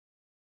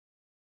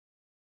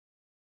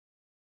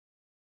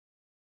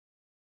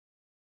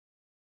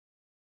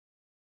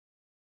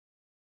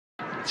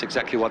It's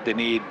exactly what they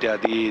need,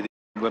 the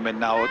women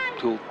now,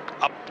 to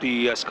up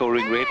the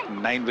scoring rate.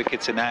 9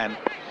 wickets in hand.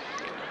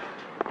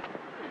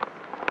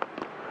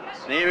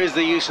 There is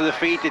the use of the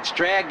feet. It's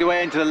dragged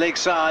away into the leg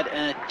side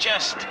and it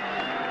just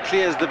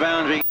clears the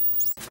boundary.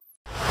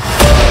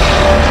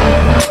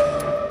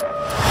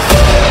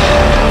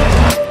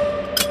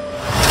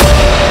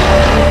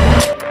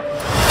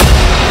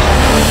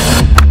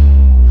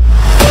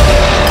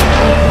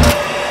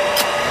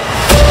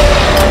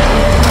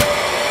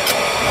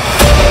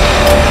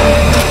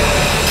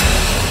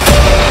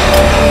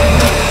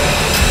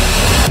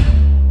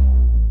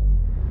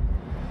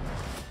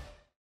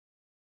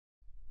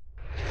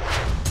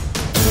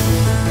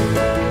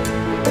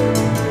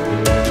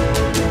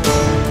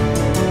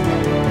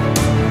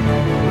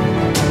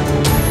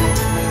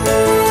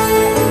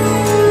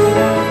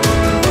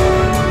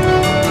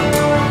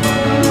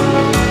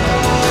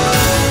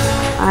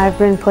 I've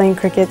been playing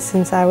cricket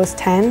since I was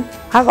 10.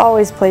 I've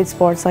always played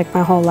sports like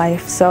my whole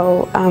life,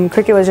 so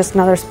cricket was just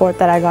another sport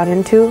that I got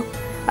into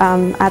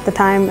at the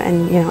time,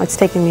 and it's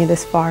taken me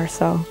this far.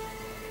 So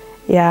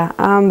yeah,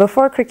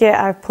 before cricket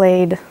I've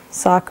played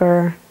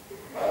soccer,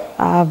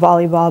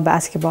 volleyball,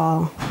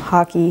 basketball,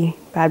 hockey,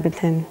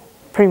 badminton,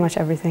 pretty much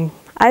everything.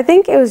 I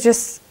think it was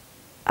just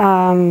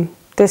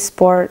this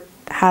sport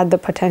had the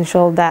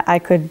potential that I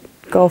could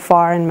go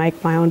far and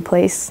make my own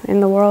place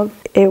in the world.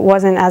 It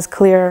wasn't as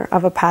clear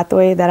of a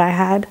pathway that I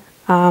had.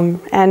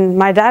 And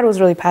my dad was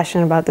really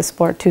passionate about this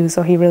sport too,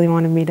 so he really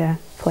wanted me to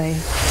play.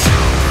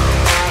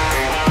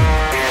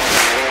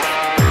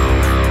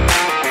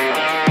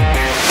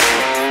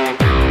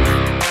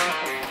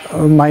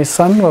 My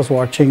son was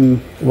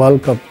watching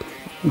World Cup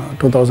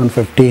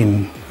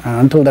 2015, and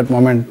until that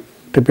moment,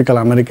 typical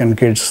American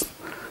kids,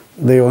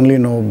 they only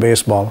know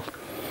baseball.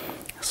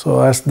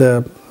 So as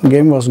the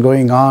game was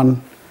going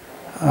on,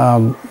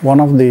 one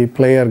of the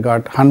player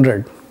got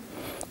 100.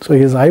 So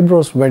his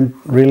eyebrows went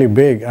really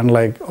big and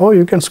like, oh,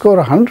 you can score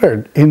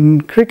 100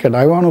 in cricket,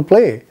 I want to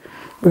play.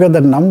 Because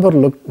that number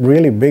looked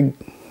really big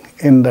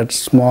in that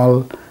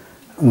small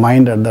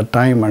mind at that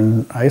time.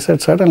 And I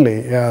said,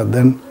 certainly, yeah.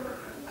 Then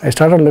I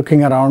started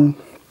looking around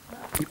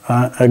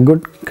a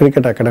good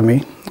cricket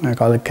academy. I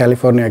call it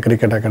California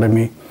Cricket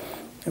Academy,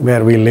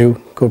 where we live,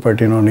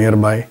 Cupertino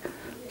nearby.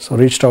 So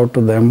reached out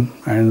to them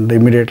and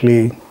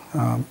immediately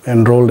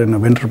enrolled in a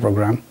winter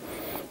program.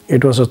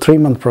 It was a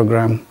 3-month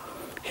program.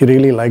 He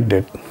really liked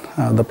it.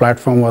 The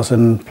platform was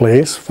in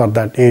place for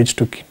that age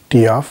to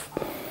tee off.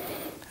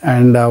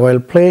 And while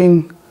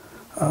playing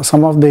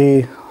some of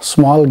the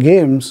small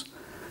games,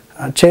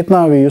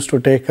 Chetna, we used to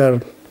take her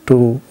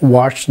to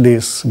watch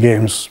these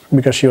games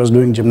because she was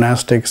doing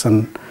gymnastics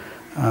and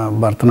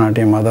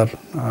Bharatanatyam, other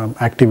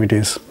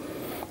activities.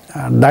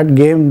 That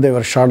game, they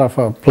were short of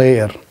a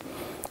player,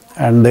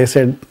 and they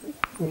said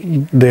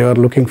they were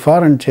looking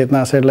for, and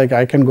Chetna said, like,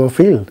 I can go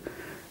field.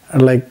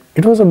 And like,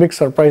 it was a big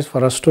surprise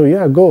for us too.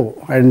 Yeah, go.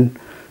 And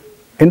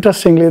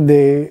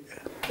interestingly,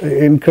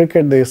 in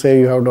cricket they say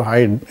you have to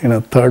hide in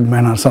a third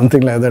man or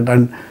something like that.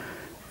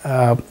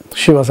 And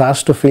she was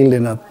asked to field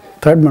in a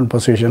third man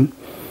position,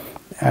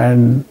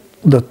 and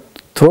the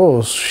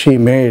throws she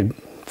made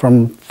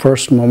from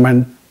first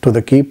moment to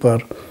the keeper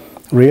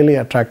really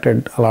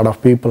attracted a lot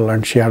of people,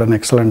 and she had an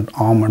excellent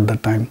arm at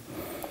that time.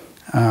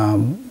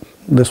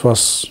 This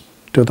was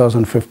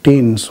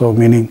 2015, so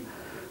meaning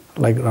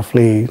like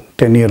roughly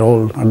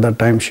 10-year-old at that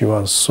time she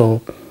was.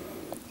 So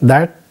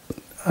that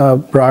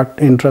brought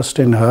interest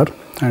in her,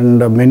 and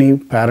many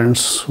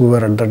parents who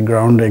were at that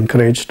ground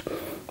encouraged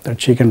that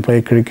she can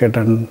play cricket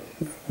and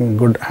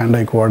good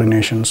hand-eye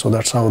coordination. So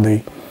that's how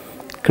the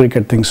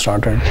cricket thing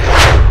started.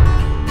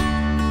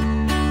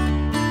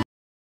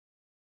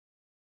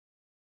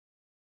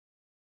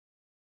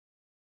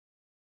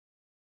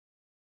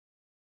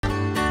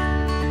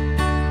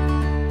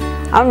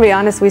 I'm gonna be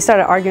honest, we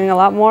started arguing a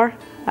lot more,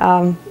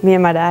 me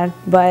and my dad,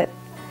 but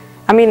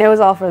I mean, it was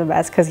all for the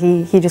best because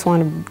he just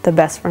wanted the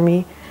best for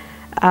me.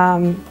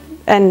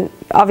 And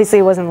obviously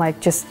it wasn't like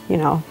just,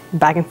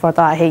 back and forth,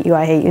 oh, I hate you,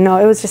 no,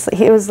 it was just,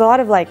 it was a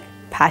lot of like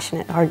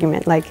passionate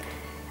argument. Like,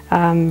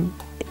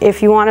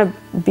 if you want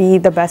to be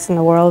the best in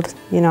the world,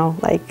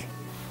 like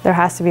there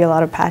has to be a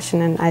lot of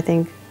passion, and I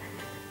think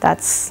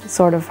that's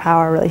sort of how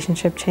our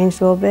relationship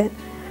changed a little bit.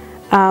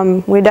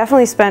 We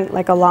definitely spent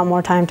like a lot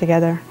more time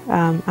together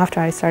after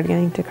I started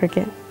getting to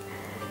cricket.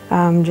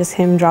 Just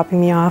him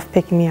dropping me off,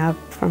 picking me up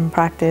from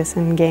practice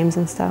and games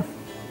and stuff.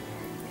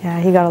 Yeah,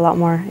 he got a lot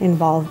more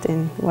involved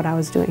in what I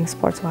was doing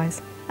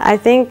sports-wise. I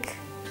think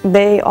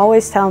they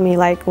always tell me,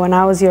 like, when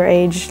I was your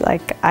age,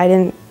 like, I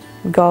didn't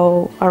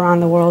go around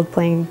the world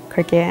playing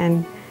cricket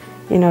and,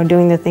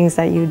 doing the things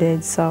that you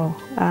did. So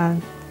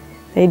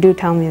they do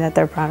tell me that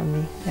they're proud of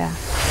me, yeah.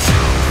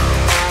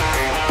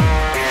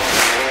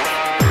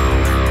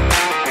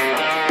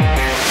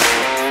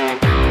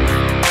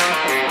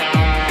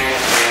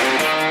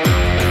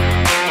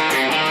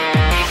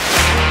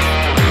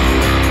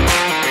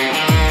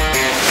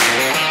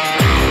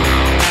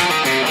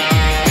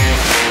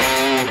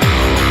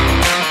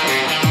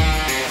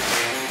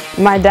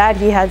 my dad,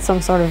 he had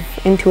some sort of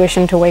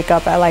intuition to wake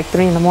up at like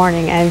 3 in the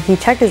morning, and he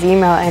checked his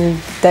email, and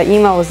the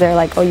email was there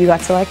like, oh, you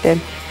got selected.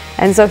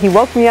 And so he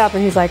woke me up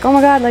and he's like, oh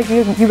my God, like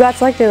you got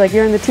selected, like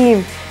you're in the team.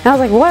 And I was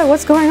like, what?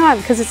 What's going on?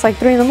 Because it's like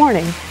 3 in the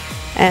morning.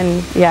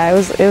 And yeah, it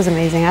was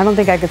amazing. I don't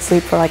think I could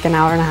sleep for like an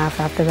hour and a half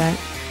after that.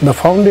 The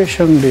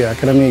foundation the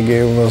academy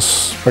gave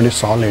was pretty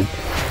solid.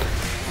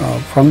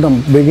 From the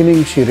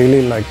beginning, she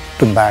really liked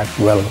to bat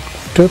well.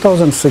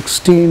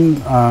 2016,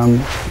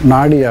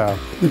 Nadia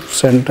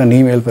sent an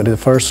email for the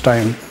first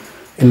time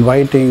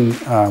inviting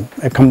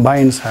a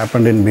combines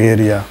happened in Bay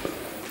Area,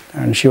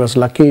 and she was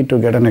lucky to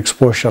get an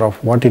exposure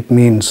of what it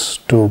means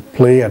to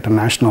play at a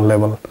national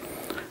level.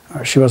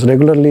 She was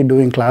regularly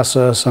doing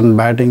classes and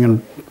batting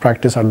and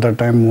practice at that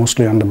time,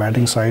 mostly on the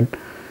batting side,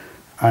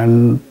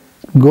 and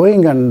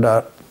going and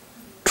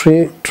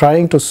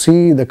trying to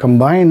see the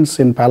combines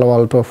in Palo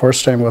Alto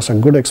first time was a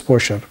good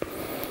exposure.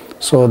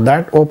 So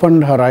that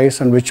opened her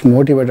eyes, and which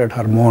motivated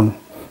her more.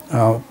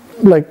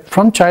 Like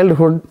from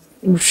childhood,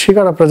 she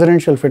got a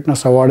Presidential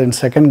Fitness Award in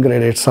 2nd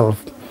grade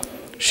itself.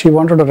 She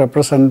wanted to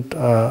represent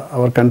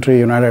our country,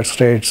 United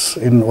States,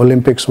 in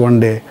Olympics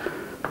one day.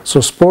 So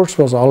sports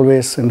was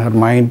always in her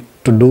mind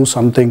to do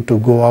something, to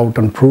go out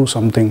and prove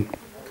something.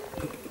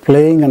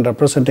 Playing and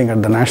representing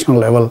at the national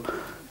level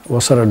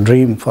was her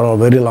dream for a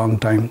very long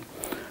time.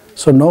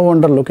 So no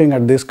wonder, looking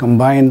at these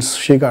combines,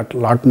 she got a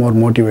lot more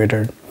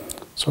motivated.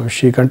 So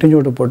she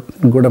continued to put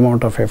a good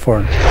amount of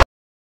effort.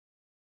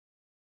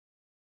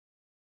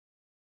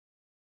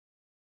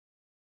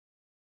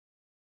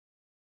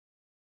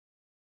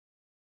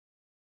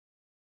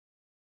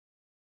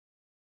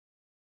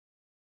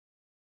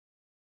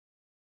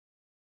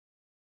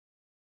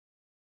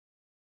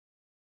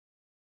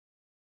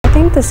 I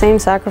think the same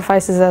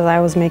sacrifices as I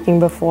was making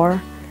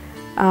before.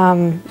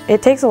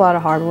 It takes a lot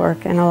of hard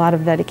work and a lot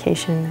of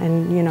dedication,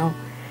 and you know,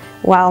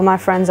 while my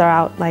friends are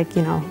out like,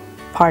 you know,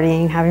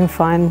 partying, having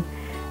fun,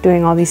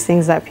 doing all these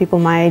things that people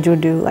my age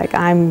would do, like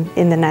I'm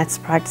in the nets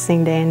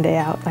practicing day in, day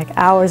out, like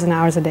hours and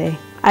hours a day.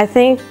 I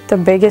think the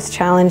biggest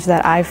challenge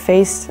that I've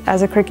faced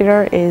as a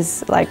cricketer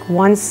is like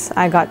once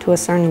I got to a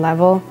certain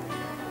level,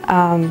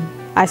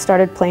 I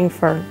started playing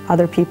for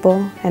other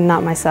people and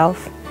not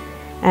myself.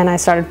 And I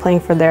started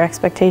playing for their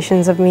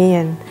expectations of me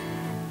and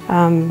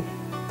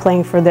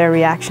playing for their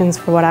reactions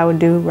for what I would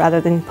do rather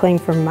than playing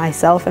for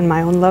myself and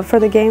my own love for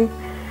the game.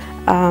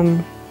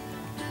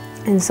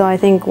 And so I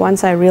think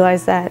once I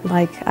realized that,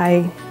 like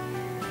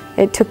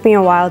it took me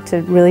a while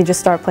to really just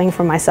start playing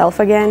for myself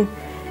again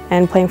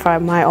and playing for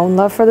my own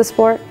love for the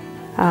sport.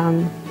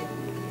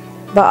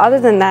 But other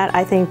than that,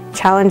 I think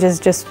challenge is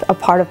just a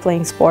part of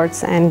playing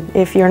sports, and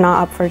if you're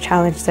not up for a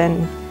challenge,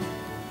 then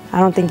I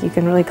don't think you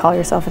can really call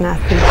yourself an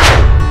athlete.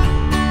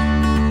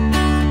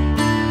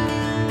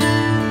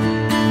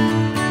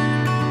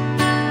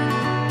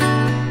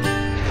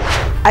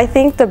 I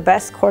think the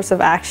best course of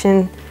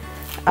action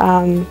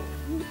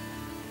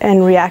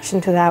and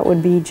reaction to that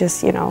would be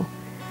just, you know,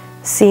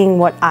 seeing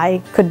what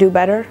I could do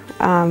better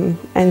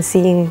and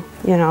seeing,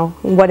 you know,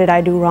 what did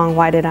I do wrong,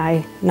 why did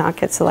I not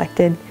get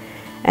selected,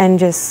 and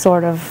just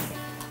sort of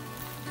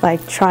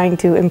like trying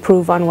to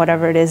improve on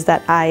whatever it is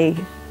that I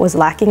was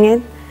lacking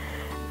in.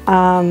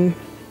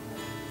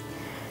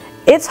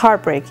 It's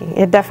heartbreaking.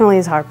 It definitely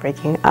is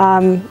heartbreaking.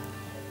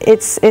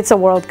 It's a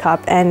World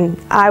Cup, and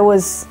I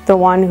was the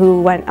one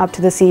who went up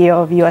to the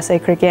CEO of USA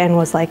Cricket and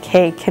was like,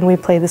 hey, can we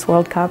play this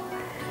World Cup?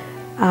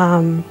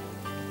 And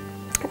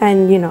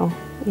you know,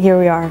 here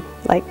we are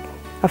like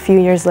a few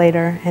years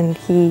later, and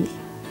he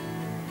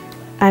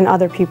and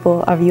other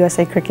people of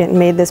USA Cricket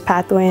made this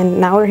pathway, and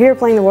now we're here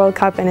playing the World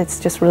Cup, and it's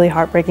just really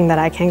heartbreaking that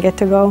I can't get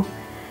to go.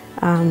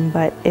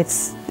 But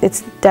it's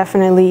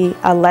definitely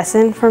a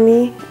lesson for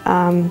me.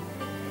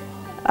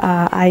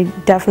 I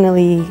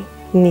definitely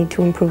need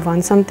to improve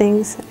on some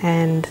things,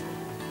 and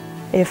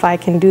if I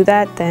can do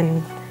that,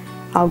 then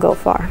I'll go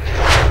far.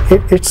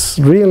 It's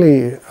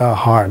really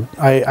hard.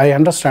 I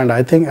understand.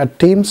 I think at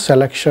team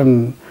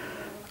selection,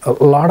 a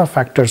lot of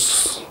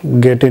factors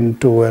get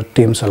into a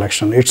team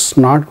selection. It's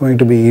not going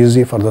to be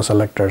easy for the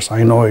selectors.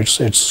 I know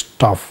it's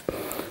tough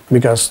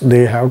because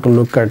they have to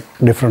look at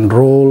different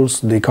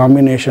roles, the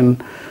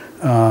combination,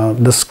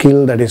 the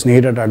skill that is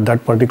needed at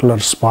that particular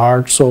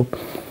spot. So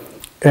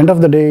end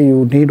of the day,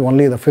 you need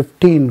only the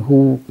 15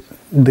 who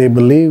they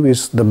believe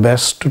is the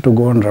best to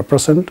go and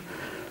represent.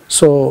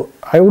 So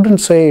I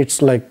wouldn't say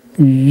it's like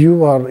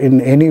you are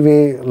in any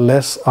way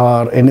less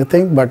or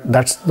anything, but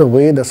that's the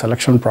way the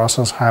selection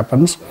process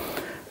happens.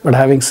 But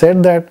having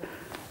said that,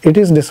 it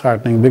is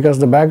disheartening because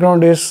the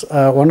background is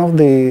one of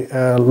the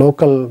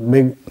local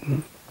big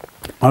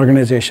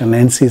organization,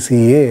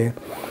 NCCA,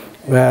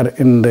 where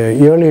in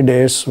the early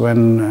days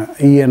when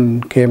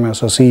Ian came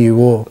as a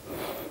CEO,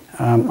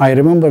 I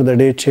remember the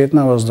day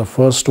Chetna was the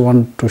first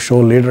one to show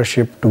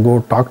leadership, to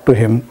go talk to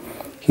him.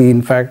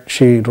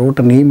 She wrote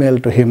an email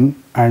to him,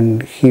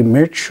 and he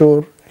made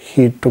sure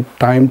he took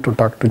time to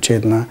talk to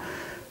Chetna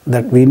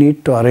that we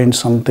need to arrange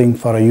something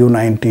for a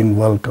U19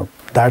 World Cup.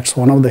 That's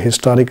one of the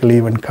historical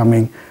events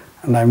coming,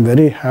 and I'm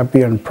very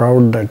happy and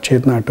proud that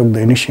Chetna took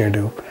the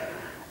initiative.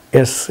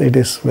 yes, it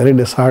is very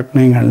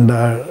disheartening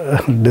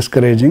and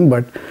discouraging,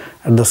 but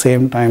at the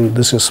same time,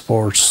 this is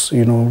sports.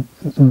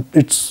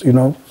 It's,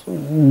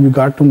 you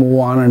got to move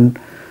on and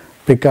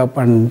pick up,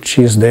 and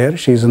she's there,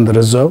 she's in the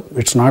reserve.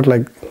 It's not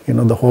like,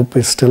 the hope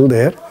is still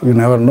there. You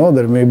never know,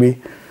 there may be,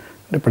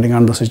 depending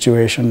on the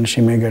situation,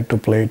 she may get to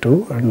play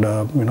too. And,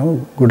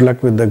 good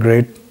luck with the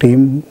great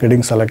team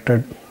getting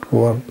selected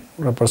who are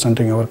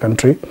representing our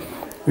country.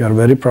 We are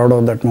very proud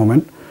of that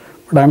moment.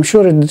 But I'm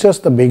sure it's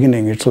just the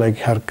beginning. It's like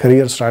her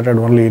career started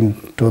only in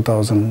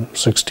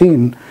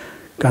 2016,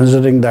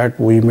 considering that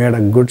we made a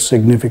good,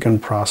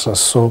 significant process.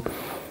 So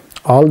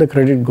all the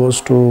credit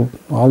goes to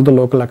all the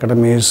local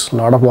academies, a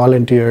lot of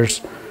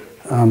volunteers,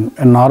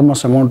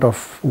 enormous amount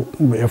of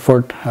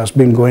effort has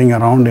been going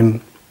around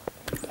in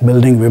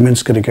building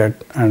women's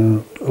cricket,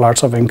 and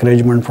lots of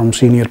encouragement from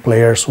senior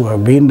players who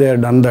have been there,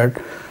 done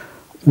that.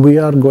 We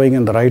are going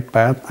in the right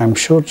path. I'm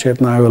sure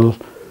Chetna will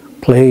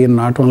play in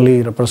not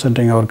only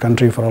representing our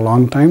country for a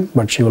long time,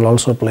 but she will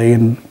also play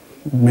in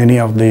many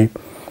of the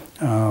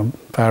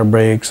fair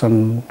breaks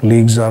and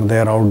leagues are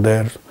there out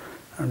there.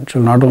 And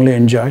she'll not only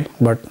enjoy,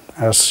 but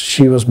as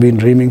she was been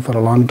dreaming for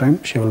a long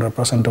time, she will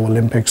represent the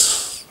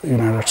Olympics,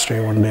 United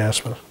States one day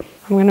as well.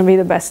 I'm going to be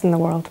the best in the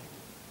world.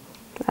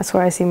 That's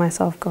where I see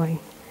myself going.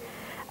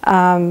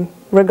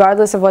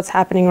 Regardless of what's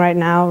happening right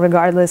now,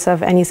 regardless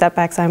of any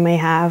setbacks I may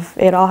have,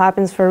 it all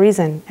happens for a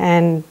reason.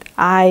 And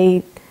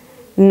I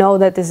know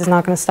that this is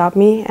not going to stop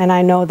me, and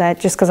I know that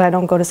just because I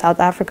don't go to South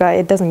Africa,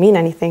 it doesn't mean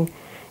anything.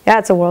 Yeah,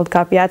 it's a World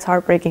Cup, yeah, it's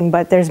heartbreaking,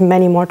 but there's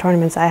many more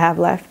tournaments I have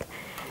left.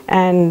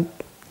 And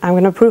I'm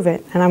going to prove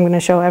it, and I'm going to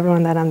show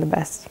everyone that I'm the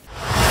best.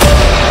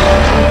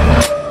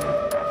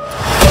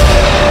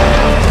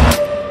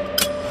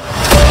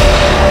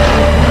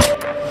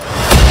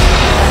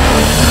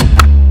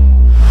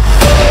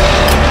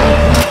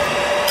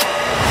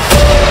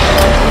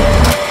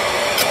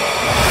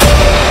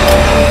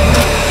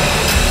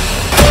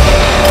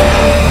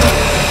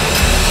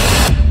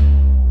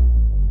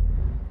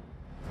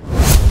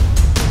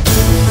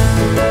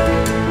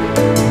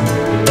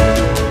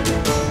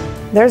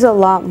 There's a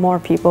lot more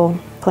people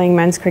playing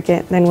men's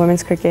cricket than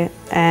women's cricket,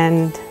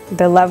 and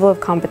the level of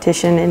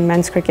competition in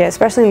men's cricket,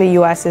 especially in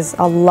the US, is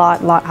a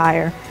lot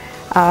higher.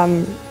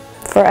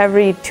 For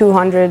every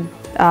 200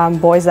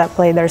 boys that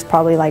play, there's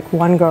probably like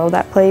one girl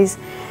that plays,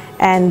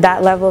 and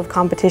that level of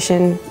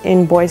competition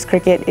in boys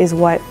cricket is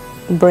what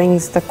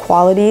brings the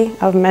quality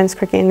of men's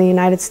cricket in the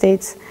United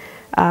States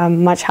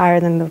much higher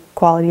than the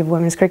quality of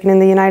women's cricket in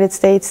the United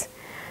States.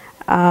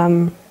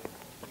 And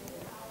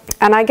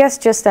I guess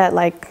just at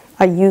like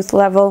a youth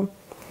level,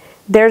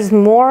 there's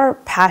more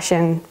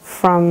passion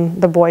from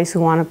the boys who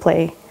want to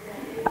play.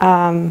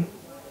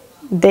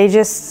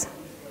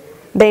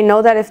 They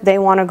know that if they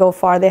want to go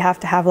far, they have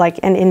to have like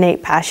an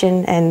innate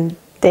passion, and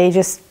they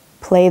just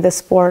play the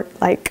sport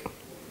like,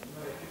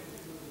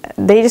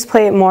 they just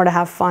play it more to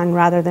have fun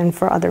rather than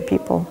for other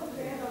people.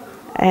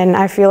 And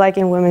I feel like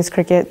in women's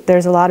cricket,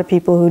 there's a lot of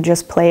people who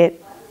just play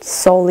it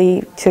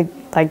solely to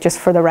like just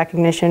for the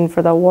recognition,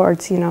 for the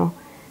awards,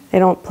 They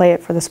don't play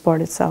it for the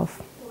sport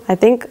itself. I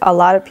think a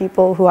lot of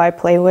people who I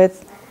play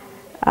with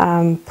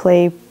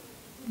play,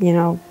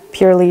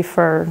 purely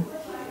for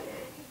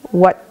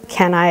what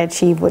can I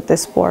achieve with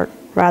this sport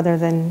rather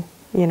than,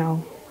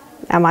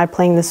 am I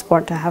playing this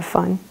sport to have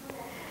fun?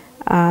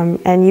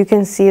 And you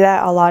can see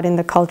that a lot in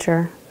the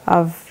culture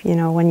of,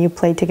 when you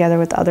play together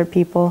with other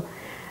people.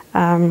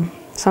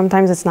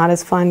 Sometimes it's not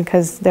as fun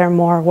because they're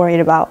more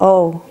worried about,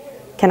 oh,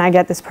 can I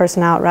get this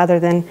person out, rather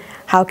than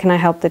how can I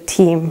help the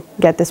team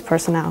get this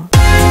person out?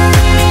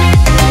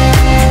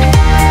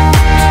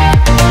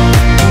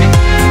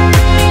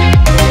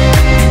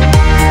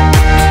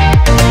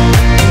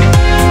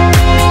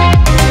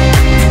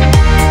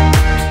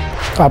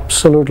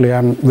 Absolutely,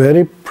 I'm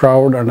very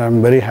proud and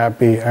I'm very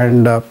happy.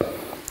 And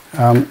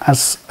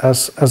as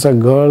a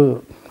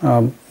girl,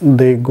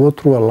 they go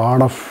through a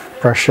lot of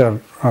pressure,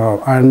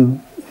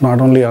 and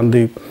not only on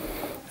the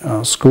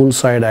school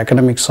side,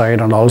 academic side,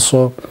 and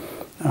also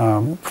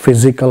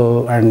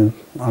physical and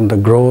on the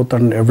growth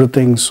and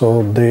everything.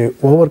 So they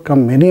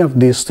overcome many of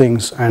these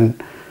things,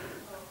 and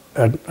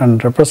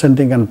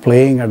representing and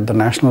playing at the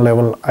national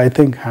level, I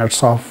think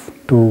hats off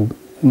to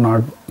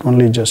not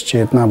only just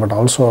Chetna, but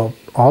also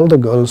all the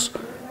girls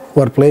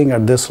who are playing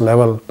at this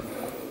level.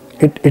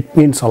 It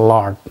means a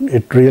lot.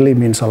 It really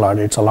means a lot.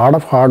 It's a lot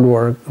of hard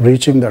work,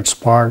 reaching that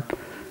spot,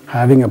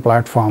 having a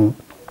platform,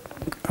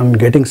 and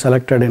getting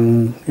selected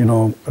in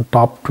the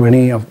top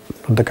 20 of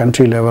the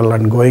country level,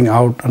 and going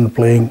out and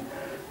playing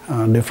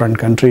different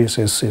countries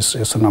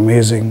is an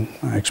amazing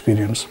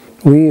experience.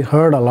 We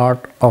heard a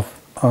lot of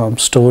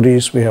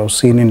stories we have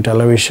seen in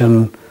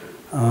television,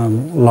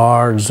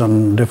 lords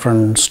and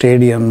different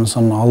stadiums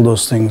and all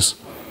those things.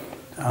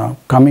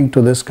 Coming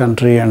to this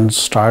country and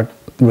start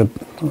with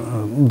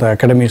the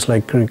academies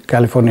like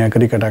California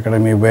Cricket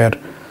Academy, where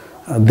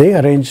they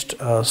arranged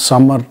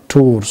summer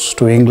tours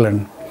to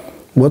England.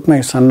 Both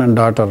my son and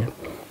daughter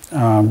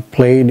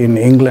played in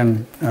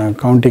England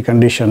county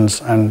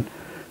conditions, and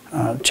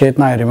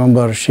Chetna, I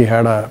remember she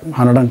had a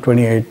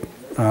 128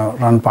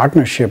 run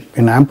partnership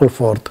in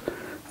Ampleforth.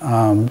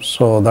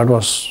 So that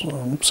was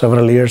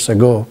several years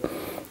ago.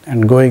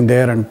 And going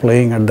there and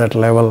playing at that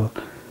level,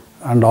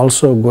 and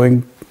also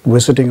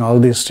visiting all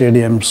these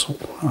stadiums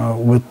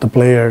with the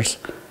players,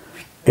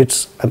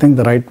 it's, I think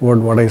the right word,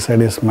 what I said,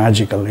 is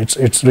magical.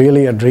 It's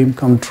really a dream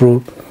come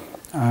true.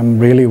 I'm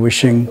really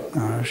wishing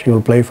she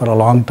will play for a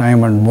long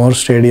time and more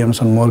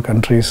stadiums and more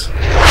countries.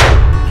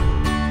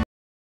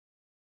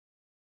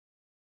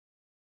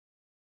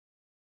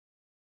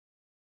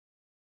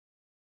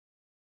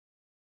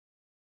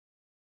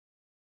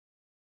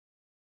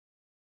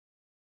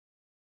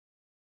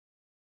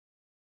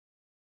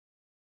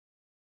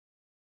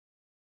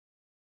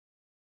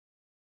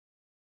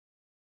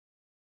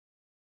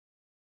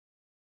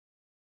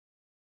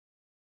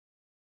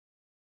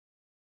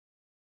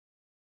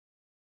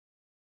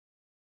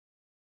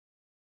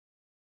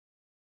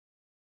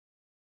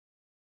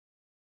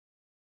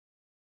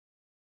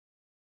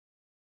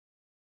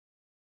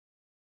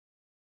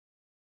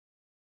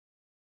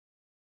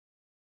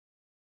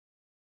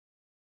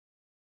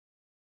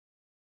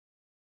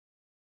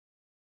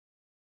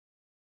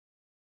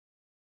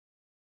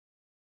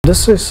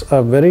 This is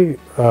a very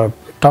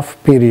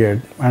tough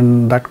period,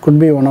 and that could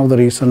be one of the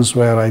reasons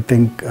where I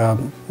think,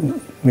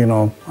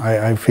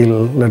 I feel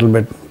a little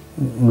bit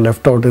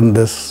left out in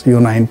this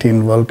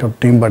U19 World Cup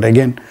team. But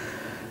again,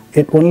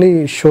 it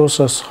only shows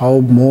us how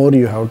more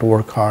you have to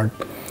work hard.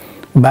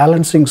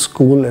 Balancing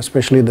school,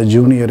 especially the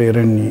junior year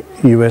in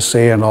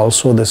USA and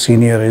also the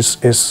senior,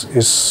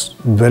 is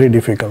very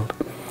difficult,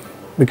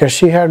 because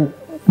she had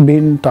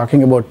been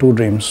talking about two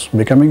dreams: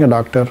 becoming a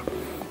doctor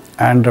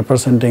and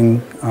representing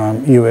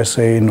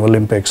USA in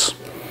Olympics.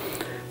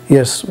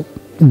 Yes,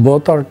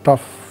 both are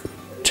tough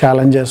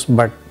challenges,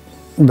 but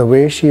the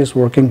way she is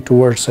working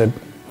towards it,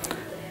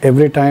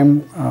 every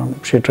time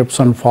she trips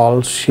and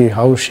falls,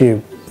 how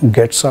she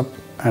gets up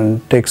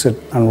and takes it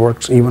and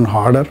works even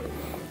harder.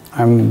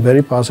 I'm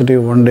very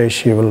positive one day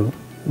she will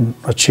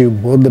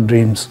achieve both the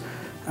dreams,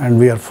 and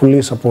we are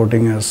fully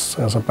supporting as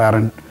a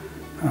parent.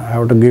 I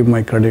have to give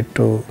my credit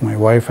to my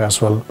wife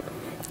as well.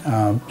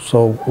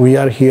 So we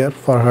are here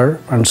for her,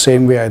 and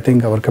same way I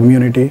think our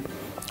community,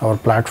 our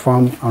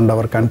platform and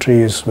our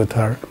country is with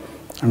her,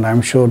 and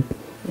I'm sure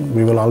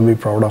we will all be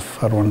proud of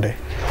her one day.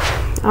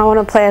 I want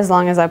to play as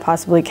long as I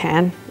possibly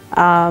can.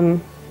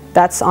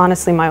 That's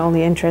honestly my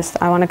only interest.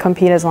 I want to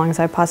compete as long as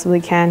I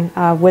possibly can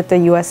with the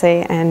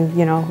USA, and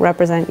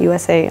represent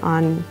USA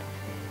on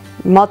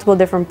multiple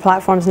different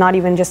platforms, not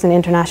even just in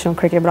international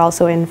cricket, but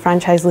also in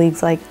franchise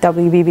leagues like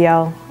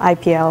WBBL,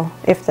 IPL,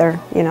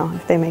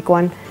 if they make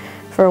one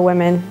for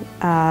women,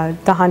 the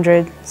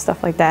 100,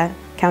 stuff like that,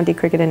 county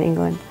cricket in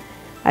England.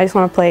 I just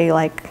want to play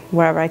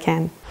wherever I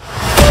can.